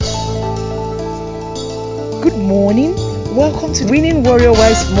Good morning. Welcome to Winning Warrior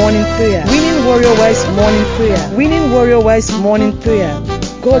Wise Morning Prayer. Winning Warrior Wise Morning Prayer. Winning Warrior Wise Morning Prayer.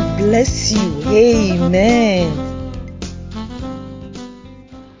 God bless you. Amen.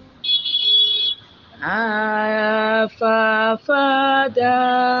 Our Father,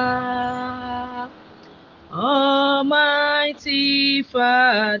 Almighty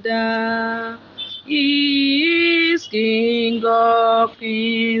Father, He is King of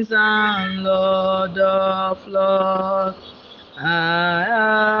kings and Lord of lords.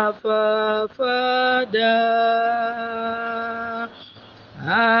 Our Father,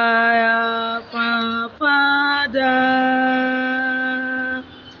 our Father,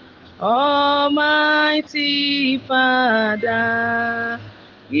 Almighty Father,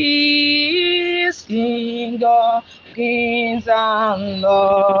 He is King of kings and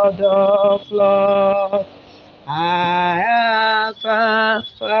Lord of lords. Our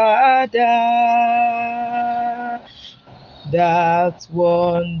Father, that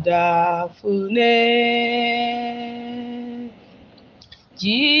wonderful name,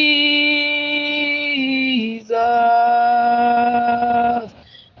 Jesus,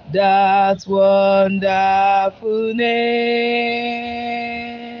 that wonderful name,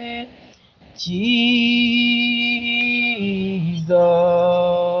 Jesus,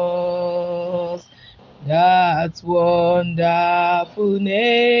 that wonderful name,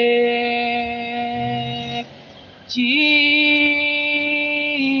 Jesus.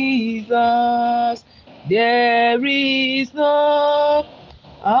 There is no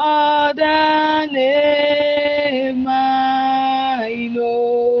other name I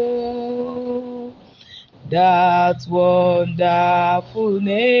know, that wonderful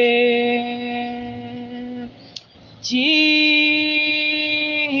name,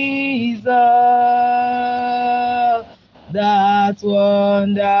 Jesus, that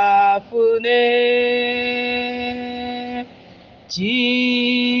wonderful name, Jesus,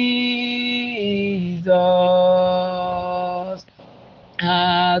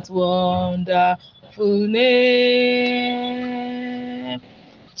 that wonderful name,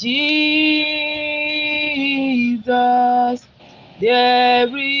 Jesus.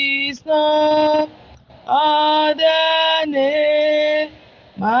 There is no other name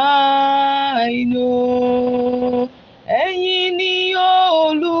I know. Ẹ̀yin ni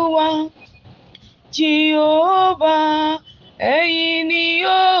Olúwa, Jehovah, ẹ̀yin ni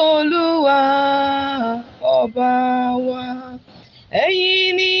Olúwa, ọba wa.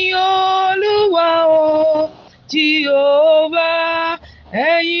 Ẹ̀yin ni Olúwa o, Jehovah,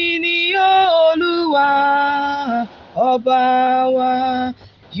 ẹ̀yin ni Olúwa, ọba wa.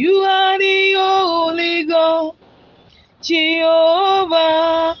 You are the only God,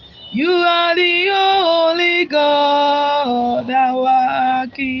 Jehovah, you are the only God, our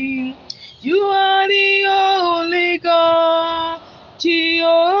King. You are the only God,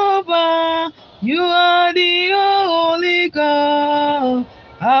 Jehovah, you are the only God,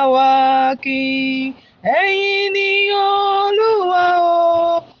 our King. Ẹ̀yin ni Olúwa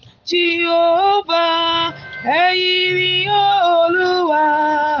o, Jehovah, ẹ̀yin ni Olúwa,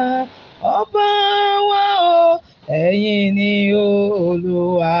 ọba wa o. Ẹ̀yin ni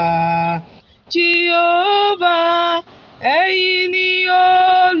Olúwa, Jehovah, ẹ̀yin ni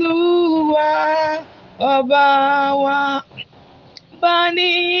Olúwa, ọba wa.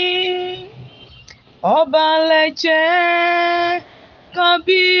 Bani, ọba lẹ́jẹ̀,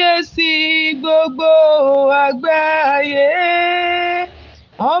 kábíyèsí gbogbo àgbáyé.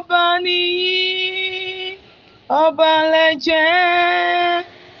 Ọba nìyí, ọba lẹ́jẹ̀,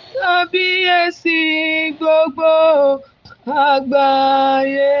 kábíyèsí gbogbo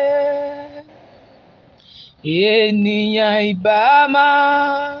àgbáyé. Ènìyàn ìbá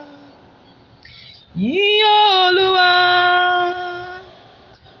máa yìn Olúwa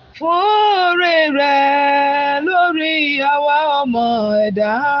fún oore rẹ̀ lórí àwa ọmọ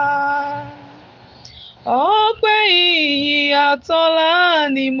ẹ̀dá. Ọpẹ́ ìyìn àtọlá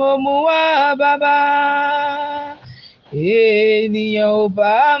ni mo mú wá bàbá. Ènìyàn ò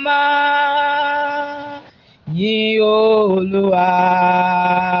bá máa yìn Olúwa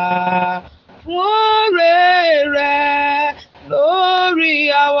fún oore rẹ̀ lórí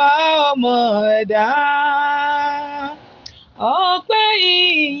àwa ọmọ ẹ̀dá. Ọpẹ́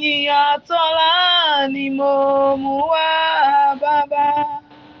ìyìn àtọlá ni mo mú wá bàbá.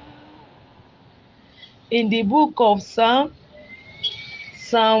 In the book of Psalm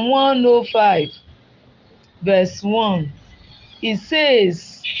 105, verse 1, it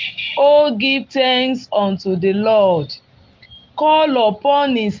says, "Oh, give thanks unto the Lord, call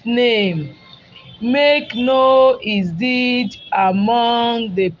upon his name, make known his deed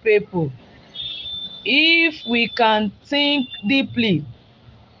among the people." If we can think deeply,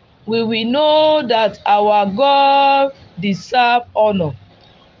 we will know that our God deserves honor.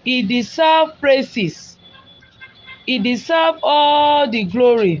 He deserves praises. He deserves all the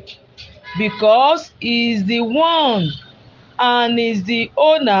glory because He is the one and is the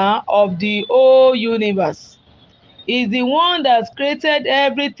owner of the whole universe. He is the one that created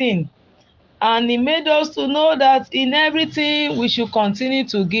everything, and He made us to know that in everything we should continue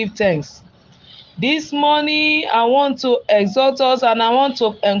to give thanks. This morning, I want to exhort us and I want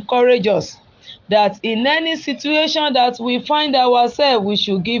to encourage us that in any situation that we find ourselves, we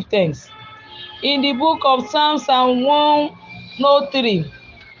should give thanks. In the book of Psalms, Psalm 103,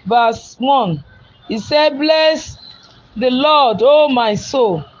 verse 1, it said, "Bless the Lord, O my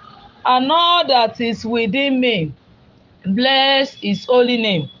soul, and all that is within me. Bless His holy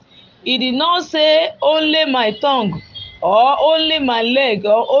name." He did not say only my tongue or only my leg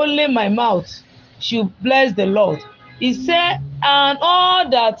or only my mouth should bless the Lord. He said, and all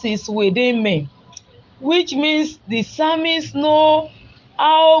that is within me, which means the psalmist know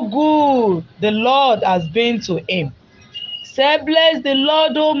how good the Lord has been to him. Say, bless the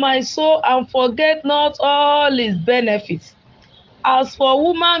Lord, O my soul, and forget not all His benefits. As for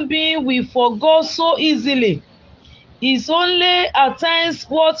human being, we forgot so easily. It's only at times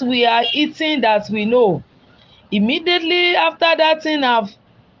what we are eating that we know. Immediately after that thing have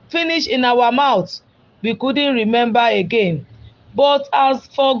finished in our mouth, we couldn't remember again. But as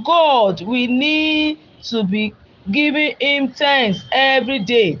for God, we need to be giving Him thanks every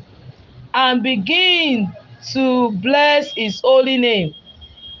day and begin to bless His holy name.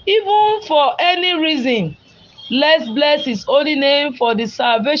 Even for any reason, let's bless His holy name for the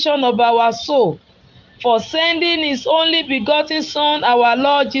salvation of our soul, for sending His only begotten Son, our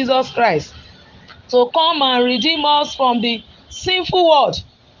Lord Jesus Christ, to come and redeem us from the sinful world.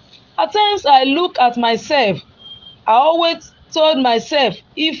 At times I look at myself. I always told myself,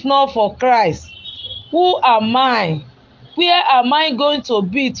 if not for Christ, who am I? Where am I going to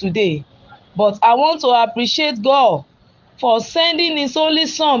be today? But I want to appreciate God for sending His only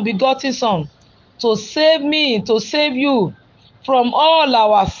Son, begotten Son, to save me, to save you from all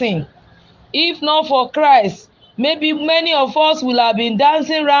our sin. If not for Christ, maybe many of us will have been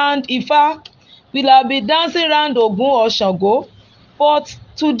dancing around Ifa, will have been dancing around Ogun or Shango. But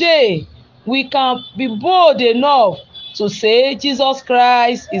today, we can be bold enough to say Jesus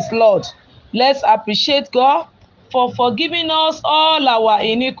Christ is Lord. Let's appreciate God for forgiving us all our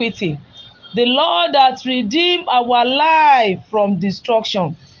iniquity. The Lord that redeemed our life from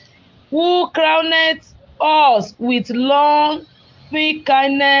destruction, who crowned us with long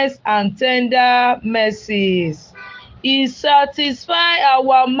kindness and tender mercies. He satisfied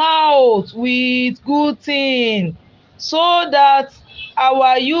our mouth with good things, so that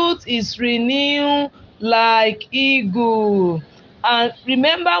our youth is renewed like eagle. And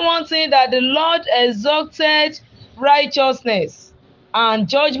remember one thing, that the Lord exalted righteousness and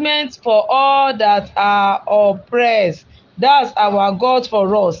judgment for all that are oppressed. That's our God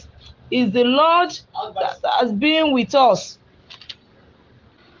for us. Is the Lord that has been with us.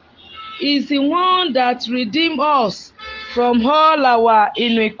 Is the one that redeemed us from all our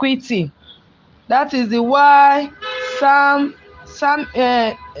iniquity. That is the why the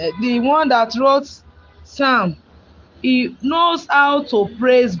one that wrote Psalm, he knows how to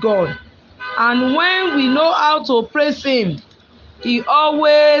praise God. And when we know how to praise Him, He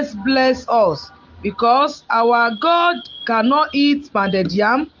always bless us, because our God cannot eat pounded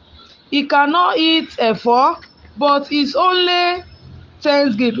yam. He cannot eat efo, but it's only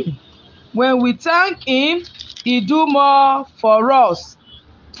thanksgiving. When we thank Him, He do more for us.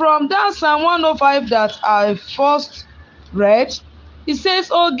 From that Psalm 105 that I first read, it says,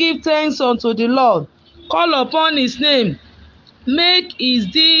 "Oh, give thanks unto the Lord, call upon His name, make His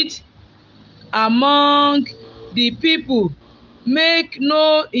deed among the people, make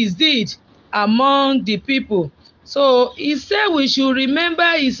known His deed among the people." So He said we should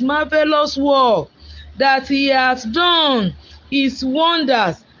remember His marvelous work that He has done, His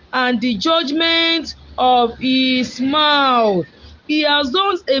wonders, and the judgment of His mouth. He has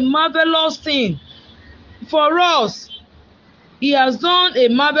done a marvelous thing for us. He has done a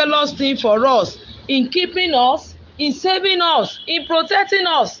marvelous thing for us in keeping us, in saving us, in protecting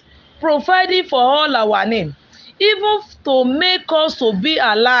us, providing for all our needs, even to make us to be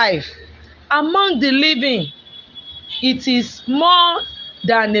alive among the living. It is more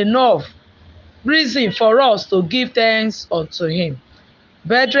than enough reason for us to give thanks unto Him.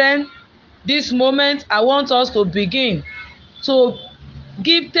 Brethren, this moment I want us to begin to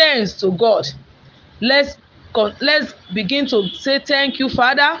give thanks to God. Let's begin to say, thank you,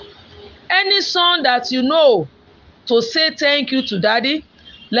 Father. Any song that you know to say thank you to Daddy,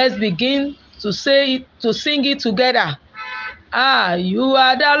 let's begin to say it, to sing it together. You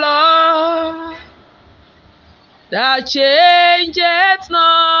are the Lord that changeth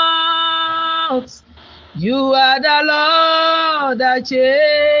not. You are the Lord that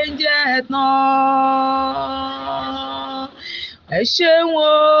changeth not. Ẹ ṣeun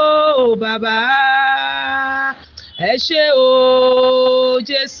o bàbá, ẹ ṣé o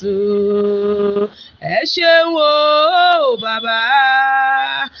Jésù, ẹ ṣeun o bàbá,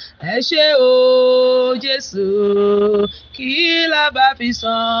 ẹ ṣé o Jésù, kí la bá fi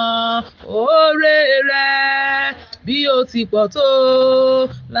san oore rẹ bí ó ti pọ̀ tó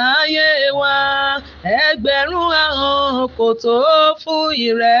láyé wa, ẹgbẹ̀rún ahọ́n kò tó fún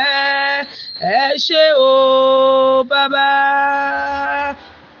ìrẹ́. Ẹ ṣé o bàbá,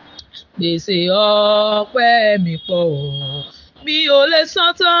 gbèsè ọpẹ́ mi pọ̀ mi ò lè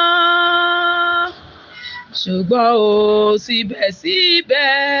san tán, ṣùgbọ́n o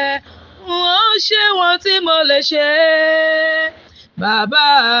síbẹ̀síbẹ̀ wọ́n ṣe wọ́n tí mo lè ṣe. Bàbá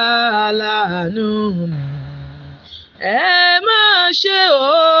aláàánú mi, ẹ máa ṣe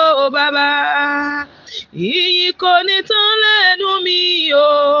o bàbá, ìyìn kò ní tán lẹ́nu mi o,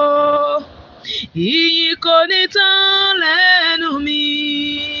 ìyìn kò ní tán lẹ́nu mi.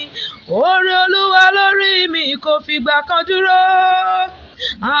 Oore Olúwa lórí mi kò fìgbà kan dúró,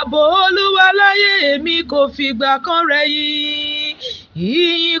 ààbò Olúwa láyé mi kò fìgbà kan rẹ̀yìn,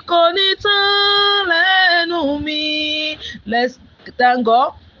 ìyìn kò ní tán lẹ́nu mi. Let's thank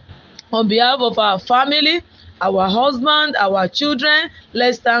God on behalf of our family, our husband, our children.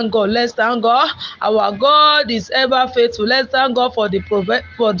 Let's thank God. Let's thank God. Our God is ever faithful. Let's thank God for the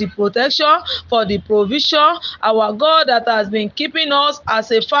protection, for the provision. Our God that has been keeping us as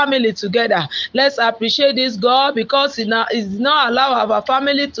a family together. Let's appreciate this God because He does not allow our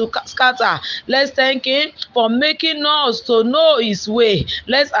family to scatter. Let's thank Him for making us to know His way.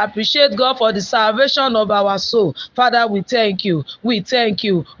 Let's appreciate God for the salvation of our soul. Father, we thank you. We thank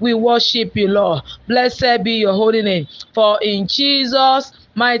you. We worship you, Lord. Blessed be your holy name. For in Jesus'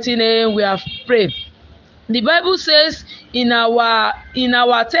 mighty name we have prayed. The Bible says in our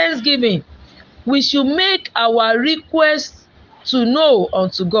thanksgiving, we should make our request to know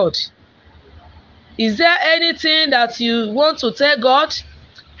unto God. Is there anything that you want to tell God?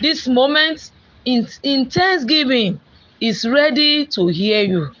 This moment in thanksgiving is ready to hear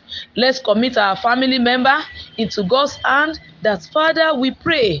you. Let's commit our family member into God's hand. That Father, we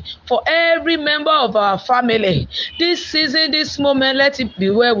pray for every member of our family. This season, this moment, let it be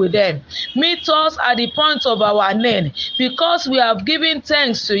well with them. Meet us at the point of our need, because we have given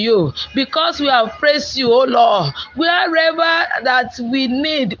thanks to you, because we have praised you, O Lord. Wherever that we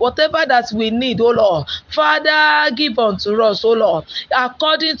need, whatever that we need, O Lord, Father, give unto us, O Lord,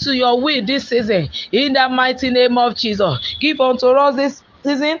 according to your will this season, in the mighty name of Jesus. Give unto us this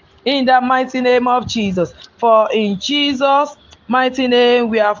season, in the mighty name of Jesus. For in Jesus' mighty name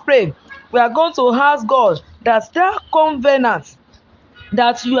we have prayed. We are going to ask God that covenant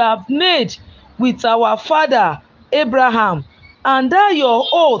that you have made with our father Abraham, and that your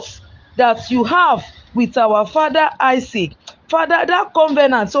oath that you have with our father Isaac, Father, that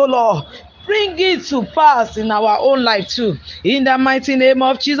covenant, oh Lord, bring it to pass in our own life too. In the mighty name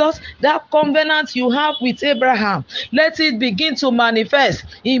of Jesus, that covenant you have with Abraham, let it begin to manifest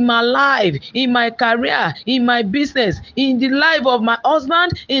in my life, in my career, in my business, in the life of my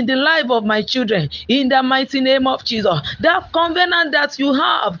husband, in the life of my children. In the mighty name of Jesus, that covenant that you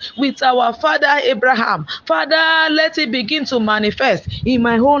have with our father Abraham, Father, let it begin to manifest in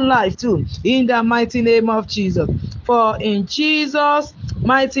my own life too. In the mighty name of Jesus. For in Jesus'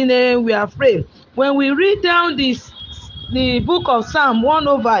 mighty name we are prayed. When we read down the book of Psalm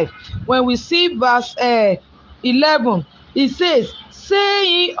 105, when we see verse 11, it says,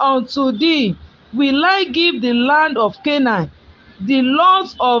 "Say unto thee, will I give the land of Canaan, the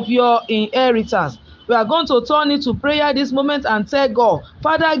lots of your inheritance." We are going to turn into prayer this moment and tell God,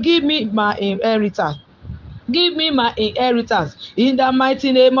 Father, give me my inheritance. Give me my inheritance in the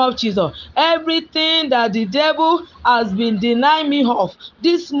mighty name of Jesus. Everything that the devil has been denying me of,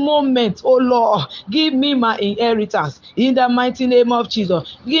 this moment, oh Lord, give me my inheritance in the mighty name of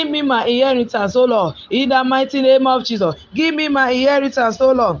Jesus. Give me my inheritance, oh Lord, in the mighty name of Jesus. Give me my inheritance,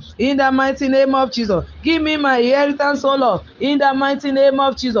 oh Lord, in the mighty name of Jesus. Give me my inheritance, oh Lord, in the mighty name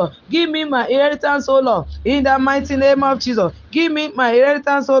of Jesus. Give me my inheritance, oh Lord, in the mighty name of Jesus. Give me my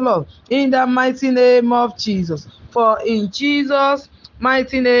inheritance, oh Lord, in the mighty name of Jesus. For in Jesus'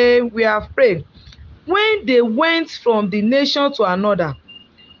 mighty name we have prayed. When they went from the nation to another,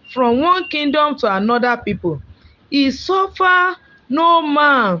 from one kingdom to another people, he suffered no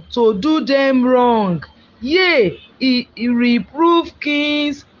man to do them wrong. Yea, he reprove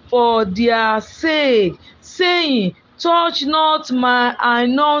kings for their sake, saying, touch not my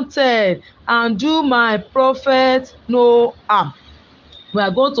anointed, and do my prophet no harm. We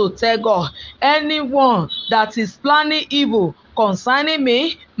are going to tell God, anyone that is planning evil concerning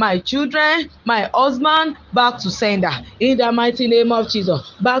me, my children, my husband, back to sender in the mighty name of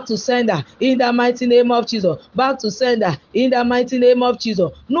Jesus. Back to sender in the mighty name of Jesus. Back to sender in the mighty name of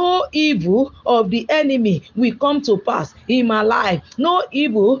Jesus. No evil of the enemy will come to pass in my life. No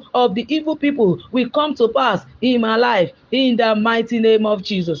evil of the evil people will come to pass in my life in the mighty name of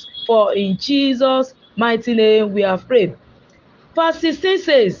Jesus. For in Jesus' mighty name we have prayed. Verse 16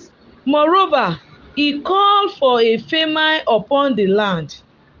 says, moreover, he called for a famine upon the land.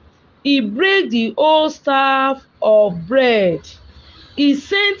 He brake the whole staff of bread. He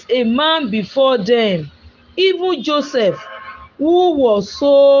sent a man before them, even Joseph, who was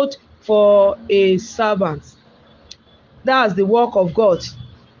sold for a servant. That's the work of God.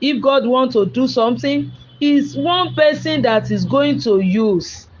 If God wants to do something, it's one person that is going to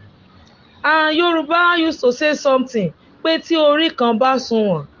use. And Yoruba used to say something, pé tí orí kan bá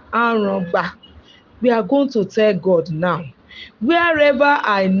sunwọ̀n, á ràn gbà. We are going to tell God now, wherever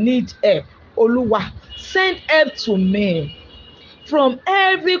I need help, Olúwa, send help to me from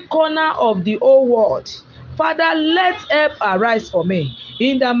every corner of the whole world. Father, let help arise for me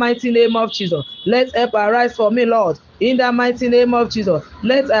in the mighty name of Jesus. Let help arise for me, Lord, in the mighty name of Jesus.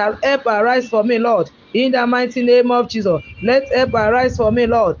 Let help arise for me, Lord, in the mighty name of Jesus. Let help arise for me,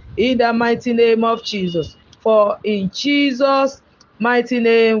 Lord, in the mighty name of Jesus. For in Jesus' mighty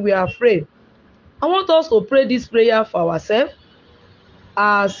name we are praying. I want us to pray this prayer for ourselves,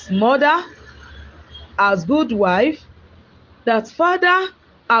 as mother, as good wife, that Father,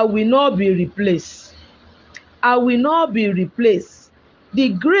 I will not be replaced. I will not be replaced. The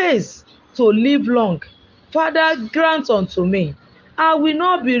grace to live long, Father, grant unto me. I will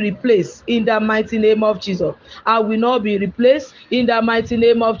not be replaced in the mighty name of Jesus. I will not be replaced in the mighty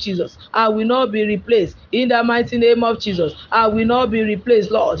name of Jesus. I will not be replaced in the mighty name of Jesus. I will not be replaced,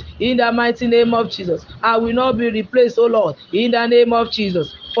 Lord, in the mighty name of Jesus. I will not be replaced, oh Lord, in the name of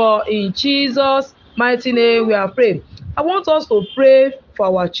Jesus. For in Jesus' mighty name we are praying. I want us to pray for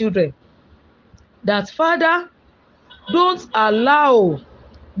our children, that Father, don't allow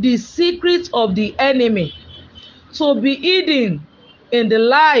the secret of the enemy to be hidden in the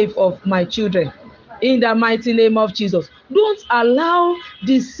life of my children. In the mighty name of Jesus, don't allow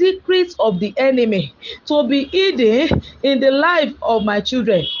the secrets of the enemy to be hidden in the life of my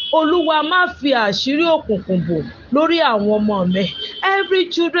children. Olúwa, má fi àṣírí òkùnkùn bò lórí àwọn ọmọ mi. Every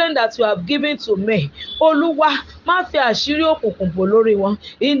children that you have given to me, Olúwa, má fi àṣírí òkùnkùn bò lórí wọn.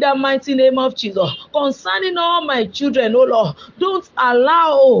 In the mighty name of Jesus, concerning all my children, oh Lord, don't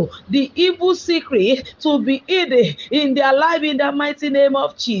allow the evil secret to be hidden in their life in the mighty name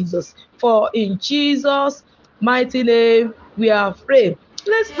of Jesus. For in Jesus' mighty name we are prayed.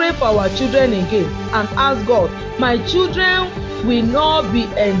 Let's pray for our children again and ask God, my children will not be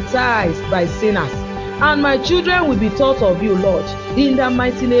enticed by sinners, and my children will be taught of you, Lord, in the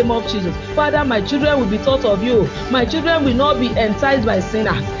mighty name of Jesus. Father, my children will be taught of you. My children will not be enticed by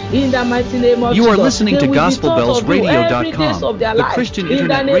sinners, in the mighty name of Jesus. You are listening to GospelBellsRadio.com, every days of their the life, Christian in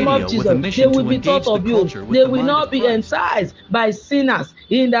the internet name of radio with a Jesus. They mission will to be taught engage the of you. culture with They the will mind not of be Christ. enticed by sinners,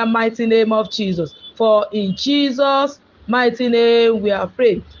 in the mighty name of Jesus. For in Jesus' mighty name we are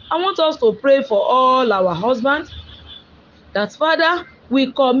praying. I want us to pray for all our husbands, that Father,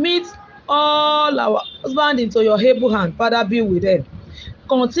 we commit all our husband into your able hand. Father, be with them.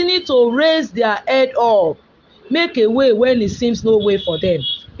 Continue to raise their head up. Make a way when it seems no way for them.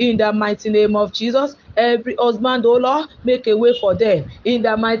 In the mighty name of Jesus, every husband, oh Lord, make a way for them. In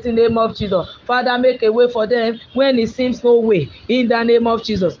the mighty name of Jesus, Father, make a way for them when it seems no way. In the name of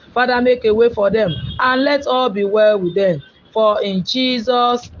Jesus, Father, make a way for them, and let all be well with them. For in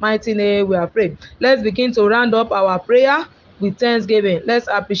Jesus' mighty name we are praying. Let's begin to round up our prayer with thanksgiving. Let's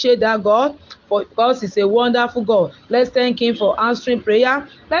appreciate that God, for because He's a wonderful God. Let's thank Him for answering prayer.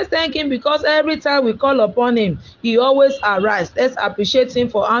 Let's thank Him because every time we call upon Him, He always arises. Let's appreciate Him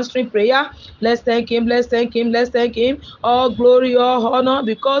for answering prayer. Let's thank Him. Let's thank Him. Let's thank Him. All glory, all honor,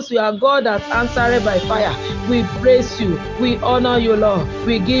 because you are God that answered by fire. We praise you. We honor you, Lord.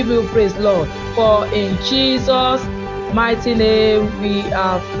 We give you praise, Lord. For in Jesus' mighty name we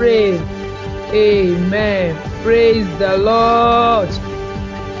are praying. Amen. Praise the Lord.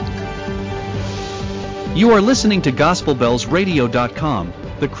 You are listening to GospelBellsRadio.com,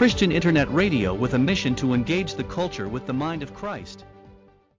 the Christian internet radio with a mission to engage the culture with the mind of Christ.